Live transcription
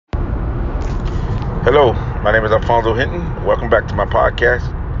Hello, my name is Alfonso Hinton. Welcome back to my podcast.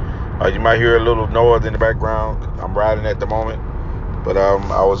 You might hear a little noise in the background. I'm riding at the moment, but I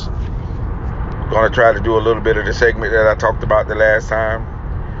was going to try to do a little bit of the segment that I talked about the last time,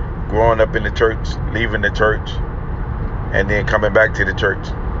 growing up in the church, leaving the church, and then coming back to the church.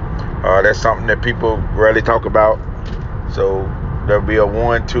 That's something that people rarely talk about. So there'll be a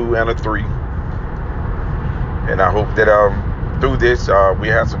 1, 2, and a 3. And I hope that through this we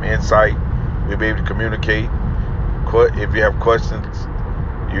have some insight. We'll be able to communicate. If you have questions,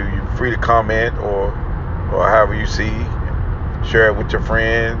 you're free to comment or however you see. Share it with your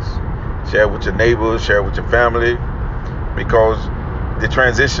friends, share it with your neighbors, share it with your family, because the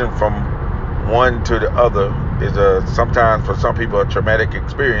transition from one to the other is sometimes for some people a traumatic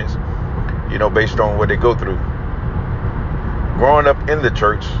experience, based on what they go through. Growing up in the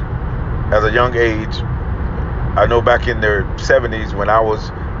church as a young age, I know back in the 70s when I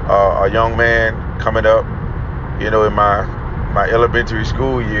was a young man coming up, in my elementary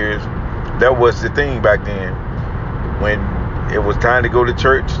school years, that was the thing back then. When it was time to go to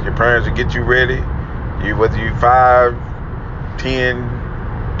church, your parents would get you ready. Whether you 5,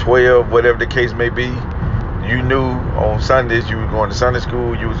 10, 12, whatever the case may be, you knew on Sundays you were going to Sunday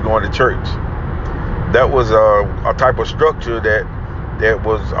school, you was going to church. That was a type of structure that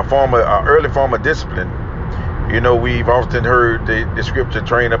was an early form of discipline. We've often heard the scripture,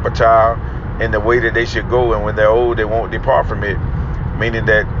 train up a child in the way that they should go, and when they're old, they won't depart from it. Meaning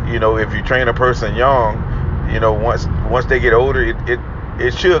that, if you train a person young, once they get older,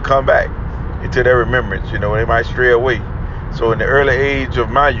 it should come back into their remembrance. They might stray away. So in the early age of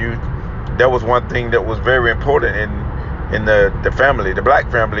my youth, that was one thing that was very important in the family, the black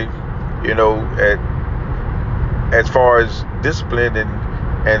family, as far as discipline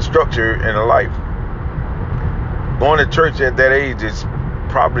and structure in a life. Going to church at that age is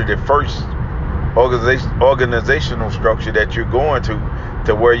probably the first organizational structure that you're going to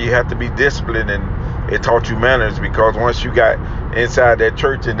where you have to be disciplined, and it taught you manners, because once you got inside that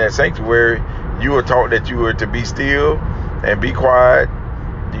church and that sanctuary, you were taught that you were to be still and be quiet.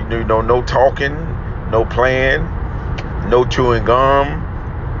 No talking, no playing, no chewing gum.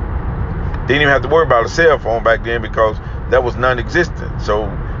 Didn't even have to worry about a cell phone back then because that was non-existent. So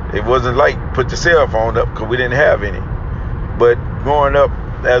it wasn't like put the cell phone up, because we didn't have any. But growing up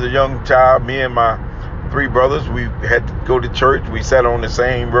as a young child, me and my 3 brothers, we had to go to church. We sat on the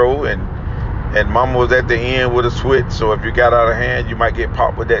same row, and mama was at the end with a switch. So if you got out of hand, you might get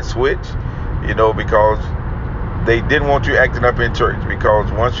popped with that switch, because they didn't want you acting up in church,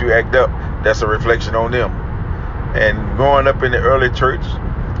 because once you act up, that's a reflection on them. And growing up in the early church,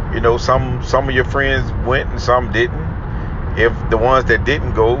 some of your friends went and some didn't. If the ones that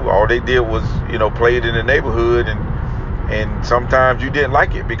didn't go, all they did was, play it in the neighborhood, and sometimes you didn't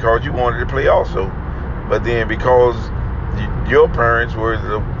like it because you wanted to play also. But then because your parents were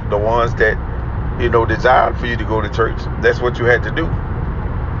the ones that, desired for you to go to church, that's what you had to do.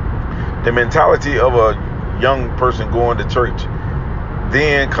 The mentality of a young person going to church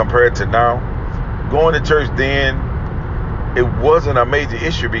then compared to now, going to church then, it wasn't a major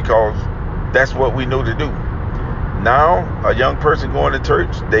issue because that's what we knew to do. Now, a young person going to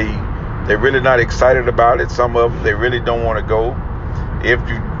church, they're really not excited about it. Some of them, they really don't want to go. If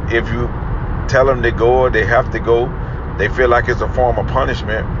you tell them to go or they have to go, they feel like it's a form of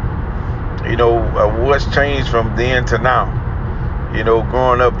punishment. What's changed from then to now?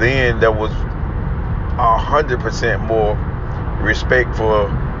 Growing up then, there was 100% more respect for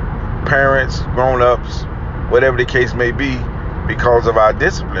parents, grown-ups, whatever the case may be, because of our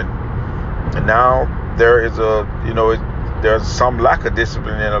discipline. And now there is there's some lack of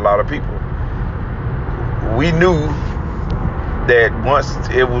discipline in a lot of people. We knew that once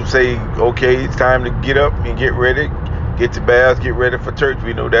it would say, okay, it's time to get up and get ready, get to bath, get ready for church,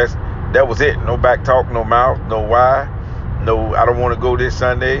 we know that was it. No back talk, no mouth, no why, no I don't want to go this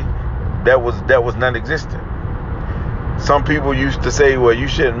Sunday. That was non-existent. Some people used to say, well, you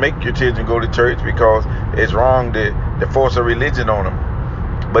shouldn't make your children go to church because it's wrong to force a religion on them.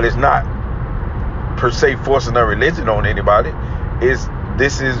 But it's not per se forcing a religion on anybody. This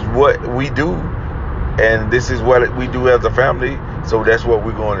is what we do, and this is what we do as a family, so that's what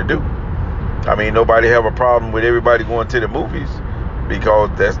we're going to do. I mean, nobody have a problem with everybody going to the movies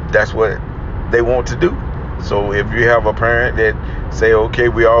because that's what they want to do. So if you have a parent that say, okay,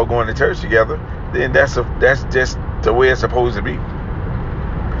 we all going to church together, then that's just the way it's supposed to be.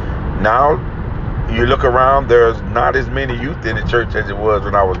 Now you look around, there's not as many youth in the church as it was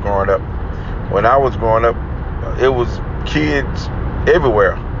when I was growing up. When I was growing up, it was kids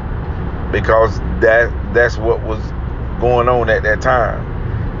everywhere, because that's what was going on at that time.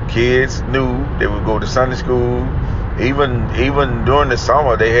 Kids knew they would go to Sunday school. Even during the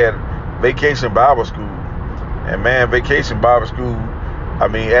summer, they had vacation Bible school. And man, vacation Bible school, I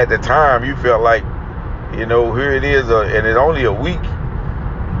mean, at the time, you felt like, here it is, and it's only a week.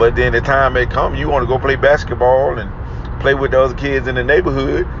 But then the time may come, you want to go play basketball and play with the other kids in the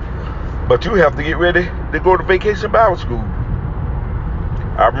neighborhood. But you have to get ready to go to vacation Bible school.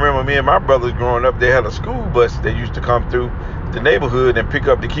 I remember me and my brothers growing up, they had a school bus that used to come through the neighborhood and pick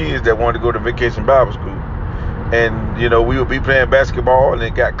up the kids that wanted to go to vacation Bible school. And, we would be playing basketball, and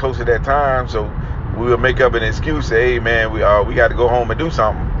it got close to that time, so we would make up an excuse, say, hey, man, we got to go home and do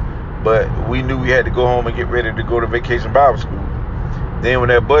something. But we knew we had to go home and get ready to go to vacation Bible school. Then when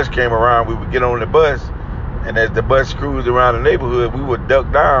that bus came around, we would get on the bus, and as the bus cruised around the neighborhood, we would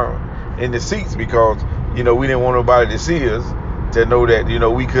duck down in the seats because, we didn't want nobody to see us, to know that,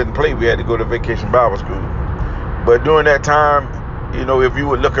 we couldn't play. We had to go to vacation Bible school. But during that time, if you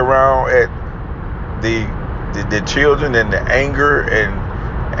would look around at the children and the anger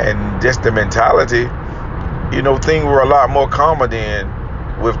and just the mentality, things were a lot more calmer then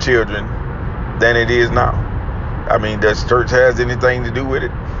with children than it is now. I mean, does church has anything to do with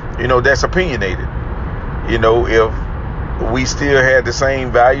it? That's opinionated. If we still had the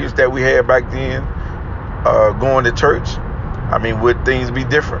same values that we had back then, going to church, I mean, would things be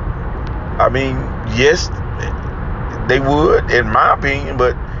different? I mean, yes, they would, in my opinion,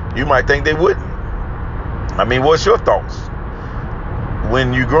 but you might think they wouldn't. I mean, what's your thoughts?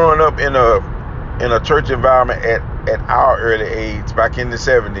 When you're growing up in a church environment at our early age, back in the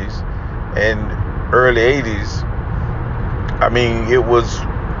 70s and early 80s, I mean,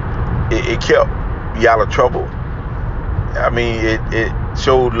 it kept you out of trouble. I mean, it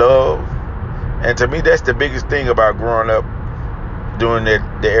showed love. And to me, that's the biggest thing about growing up during the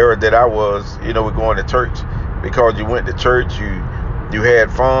era that I was, with going to church. Because you went to church, you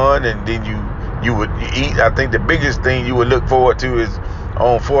had fun, and then you would eat. I think the biggest thing you would look forward to is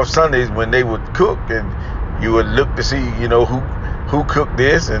on fourth Sundays when they would cook, and you would look to see, who cooked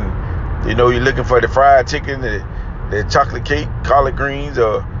this, and you're looking for the fried chicken, the chocolate cake, collard greens,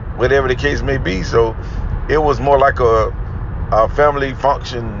 or whatever the case may be. So it was more like a family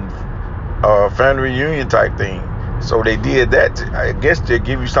function, family reunion type thing. So they did that, I guess, to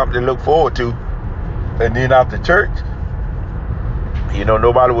give you something to look forward to. And then after church,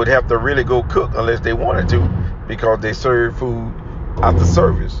 nobody would have to really go cook unless they wanted to, because they served food after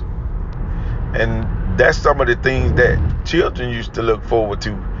service. And that's some of the things that children used to look forward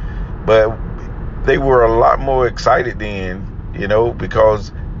to. But they were a lot more excited then,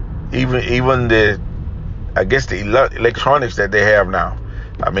 because even the electronics that they have now.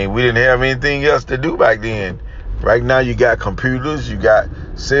 I mean, we didn't have anything else to do back then. Right now you got computers, you got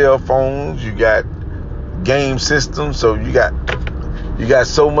cell phones, you got game systems, so you got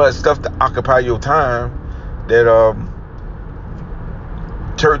so much stuff to occupy your time that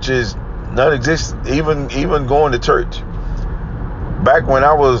church is non-existent. Even going to church. Back when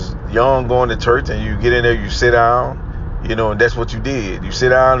I was young, going to church, and you get in there, you sit down, and that's what you did. You sit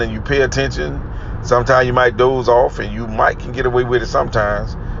down and you pay attention. Sometimes you might doze off, and you can get away with it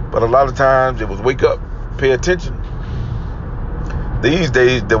sometimes, but a lot of times it was wake up, pay attention. These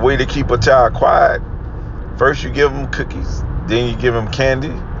days, the way to keep a child quiet, first you give them cookies, then you give them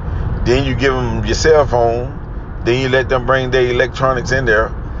candy, then you give them your cell phone, then you let them bring their electronics in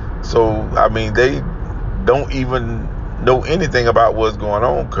there. So, I mean, they don't even know anything about what's going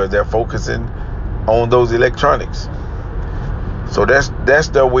on because they're focusing on those electronics. So that's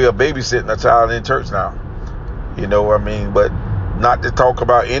their way of babysitting a child in church now. But not to talk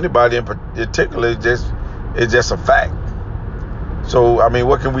about anybody in particular, it's just a fact. So, I mean,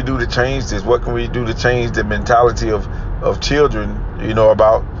 what can we do to change this? What can we do to change the mentality of children,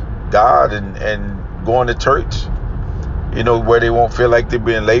 about God and going to church, where they won't feel like they're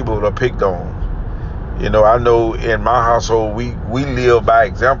being labeled or picked on. I know in my household, we live by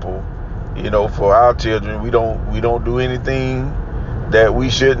example, for our children. We don't do anything that we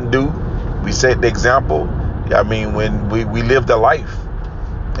shouldn't do. We set the example. I mean, when we live the life,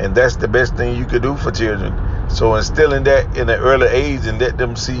 and that's the best thing you could do for children. So instilling that in an early age and let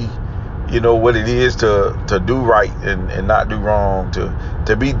them see, what it is to do right and not do wrong,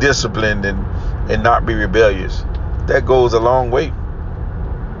 to be disciplined and not be rebellious. That goes a long way.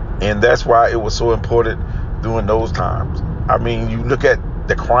 And that's why it was so important during those times. I mean, you look at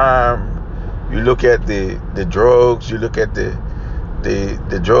the crime, you look at the drugs, you look at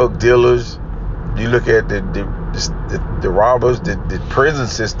the drug dealers, you look at the robbers, the prison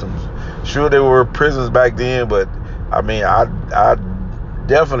systems. Sure, there were prisons back then, but I mean, I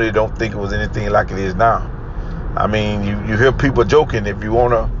definitely don't think it was anything like it is now. I mean, you hear people joking, if you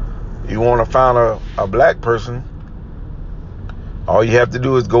want to You want to find a black person, all you have to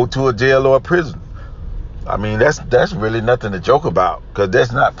do is go to a jail or a prison. I mean, that's really nothing to joke about, because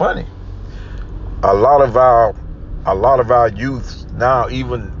that's not funny. A lot of our youth now,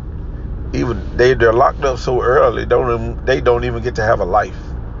 even they're locked up so early, they don't even get to have a life.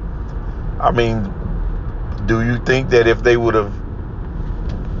 I mean, do you think that if they would have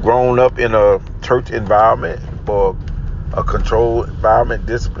grown up in a church environment or a controlled environment,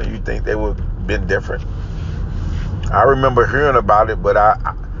 discipline, you think they would have been different? I remember hearing about it, but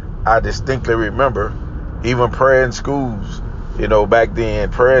I distinctly remember even prayer in schools. Back then,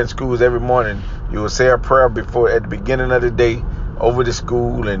 prayer in schools every morning, you would say a prayer at the beginning of the day over the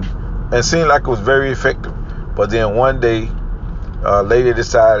school, and it seemed like it was very effective. But then one day, a lady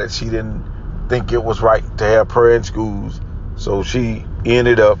decided she didn't think it was right to have prayer in schools, so she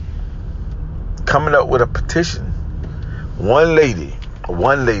ended up coming up with a petition. One lady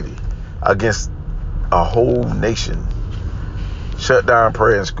against a whole nation shut down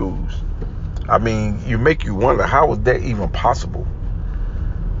prayer in schools. I mean, you wonder, how was that even possible?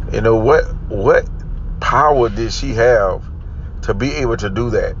 What power did she have to be able to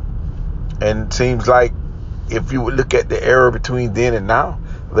do that? And it seems like if you would look at the era between then and now,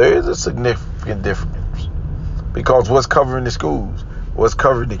 there is a significant difference. Because what's covering the schools? What's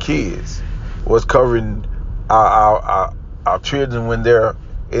covering the kids? What's covering our children when they're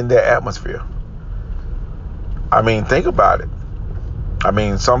in their atmosphere? I mean, think about it. I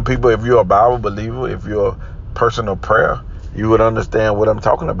mean, some people, if you're a Bible believer, if you're a person of prayer, you would understand what I'm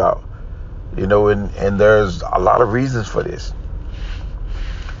talking about. And there's a lot of reasons for this.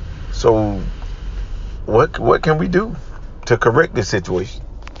 So what can we do to correct this situation?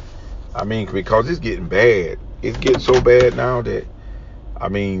 I mean, because it's getting bad. It's getting so bad now that, I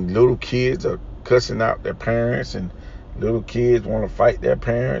mean, little kids are cussing out their parents, and little kids want to fight their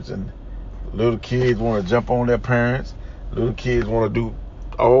parents, and little kids want to jump on their parents. Little kids want to do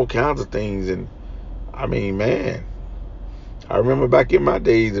all kinds of things. And I mean, man, I remember back in my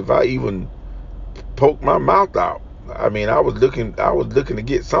days, if I even poked my mouth out, I mean, I was looking to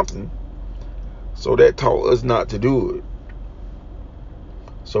get something. So that taught us not to do it.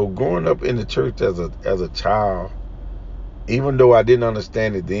 So growing up in the church as a child, even though I didn't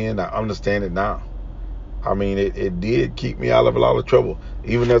understand it then, I understand it now. I mean, it did keep me out of a lot of trouble,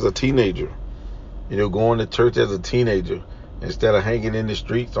 even as a teenager. Going to church as a teenager, instead of hanging in the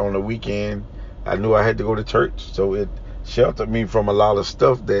streets on the weekend, I knew I had to go to church. So it sheltered me from a lot of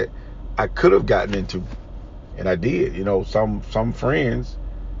stuff that I could have gotten into, and I did. Some friends,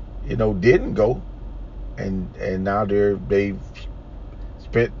 didn't go, and now they've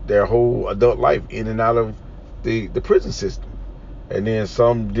spent their whole adult life in and out of the prison system. And then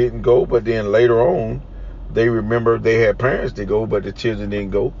some didn't go, but then later on, they remember they had parents to go, but the children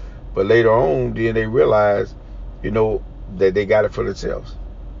didn't go. But later on, then they realized, that they got it for themselves.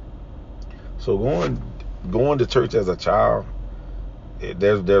 So going to church as a child,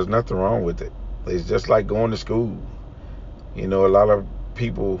 there's nothing wrong with it. It's just like going to school. A lot of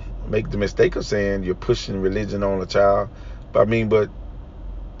people make the mistake of saying you're pushing religion on a child. But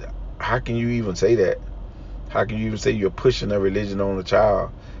how can you even say that? How can you even say you're pushing a religion on a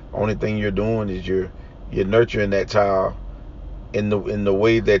child? Only thing you're doing is you're nurturing that child in the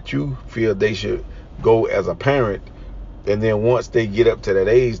way that you feel they should go as a parent. And then once they get up to that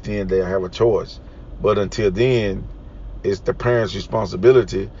age, then they'll have a choice. But until then, it's the parent's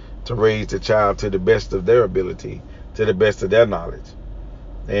responsibility to raise the child to the best of their ability, to the best of their knowledge.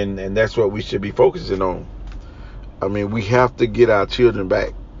 And that's what we should be focusing on. I mean, we have to get our children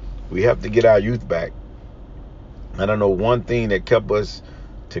back. We have to get our youth back. And I know one thing that kept us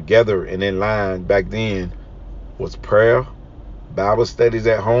together and in line back then was prayer, Bible studies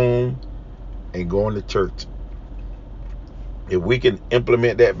at home, and going to church. If we can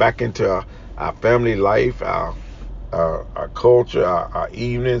implement that back into our family life, our culture, our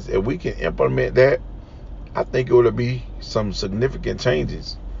evenings, if we can implement that, I think it would be some significant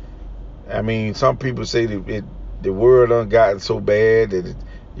changes. I mean, some people say that the world done gotten so bad that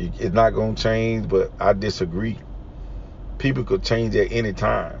it's not going to change, but I disagree. People could change at any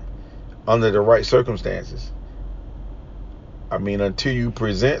time under the right circumstances. I mean, until you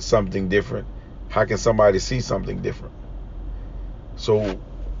present something different, how can somebody see something different? So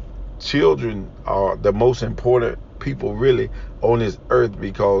children are the most important people really on this earth,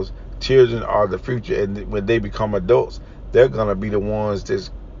 because children are the future, and when they become adults, they're going to be the ones that's,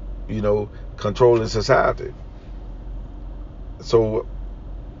 controlling society. So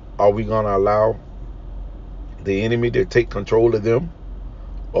are we going to allow the enemy to take control of them,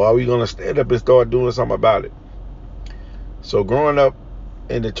 or are we going to stand up and start doing something about it? So growing up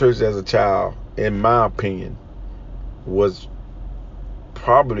in the church as a child, in my opinion, was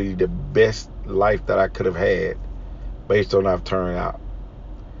probably the best life that I could have had based on how I've turned out.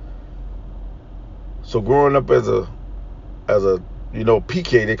 So growing up as a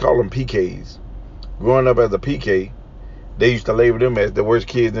PK, they call them PKs. Growing up as a PK, they used to label them as the worst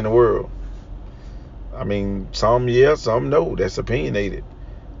kids in the world. I mean, some yeah, some no. That's opinionated.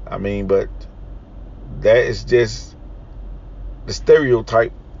 I mean, but that is just the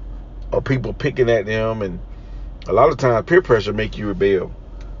stereotype of people picking at them, and a lot of times peer pressure make you rebel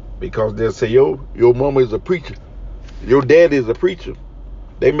because they'll say, your mama is a preacher, your dad is a preacher,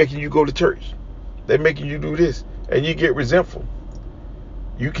 they making you go to church, they making you do this, and you get resentful.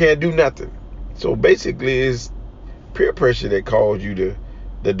 You can't do nothing. So basically, it's peer pressure that calls you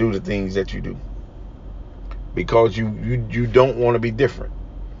to do the things that you do because you don't want to be different.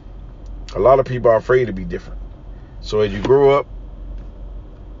 A lot of people are afraid to be different. So as you grow up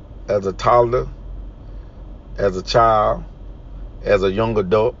as a toddler, as a child, as a young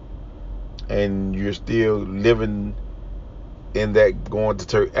adult, and you're still living in that going to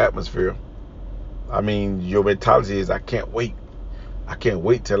church atmosphere, I mean, your mentality is, I can't wait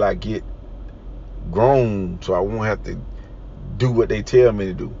till I get grown so I won't have to do what they tell me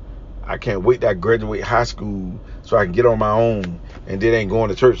to do. I can't wait till I graduate high school so I can get on my own and then ain't going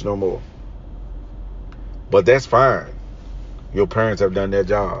to church no more. But that's fine. Your parents have done their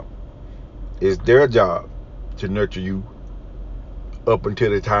job. It's their job to nurture you up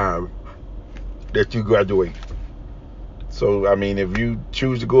until the time that you graduate. So, I mean, if you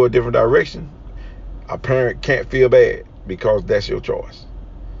choose to go a different direction, a parent can't feel bad because that's your choice.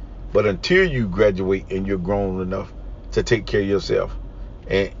 But until you graduate and you're grown enough to take care of yourself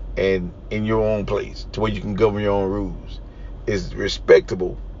and in your own place to where you can govern your own rules, it's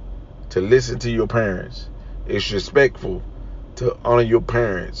respectable to listen to your parents. It's respectful to honor your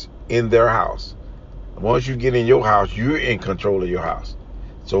parents in their house. Once you get in your house, you're in control of your house.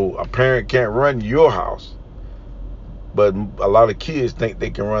 So a parent can't run your house, but a lot of kids think they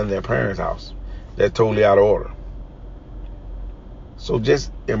can run their parents' house. That's totally out of order. So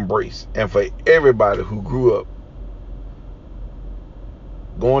just embrace. And for everybody who grew up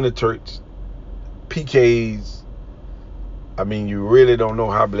going to church, PKs, I mean, you really don't know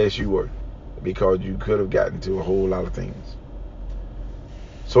how blessed you were because you could have gotten to a whole lot of things.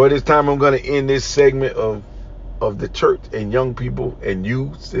 So at this time, I'm going to end this segment of the church and young people and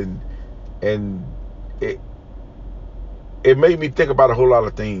youths, and it made me think about a whole lot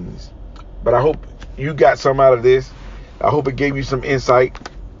of things. But I hope you got some out of this. I hope it gave you some insight,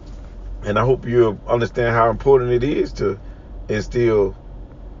 and I hope you understand how important it is to instill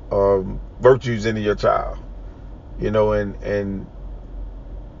virtues into your child. And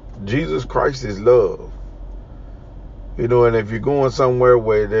Jesus Christ is love. And if you're going somewhere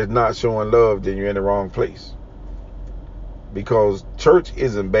where they're not showing love, then you're in the wrong place. Because church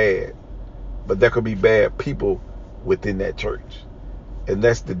isn't bad, but there could be bad people within that church. And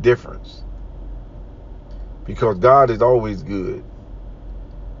that's the difference. Because God is always good.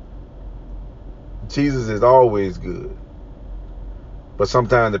 Jesus is always good. But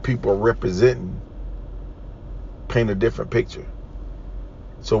sometimes the people representing paint a different picture.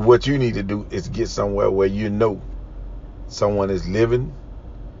 So what you need to do is get somewhere where you know someone is living,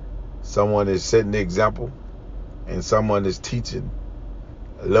 someone is setting the example, and someone is teaching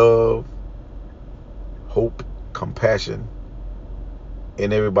love, hope, compassion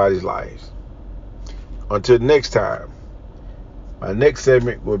in everybody's lives. Until next time, my next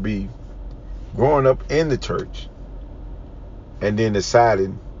segment will be growing up in the church and then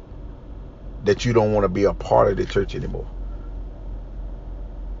deciding that you don't want to be a part of the church anymore.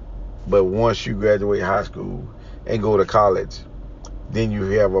 But once you graduate high school and go to college, then you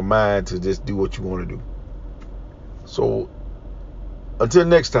have a mind to just do what you want to do. So until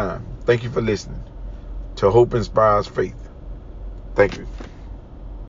next time, thank you for listening to Hope Inspires Faith. Thank you.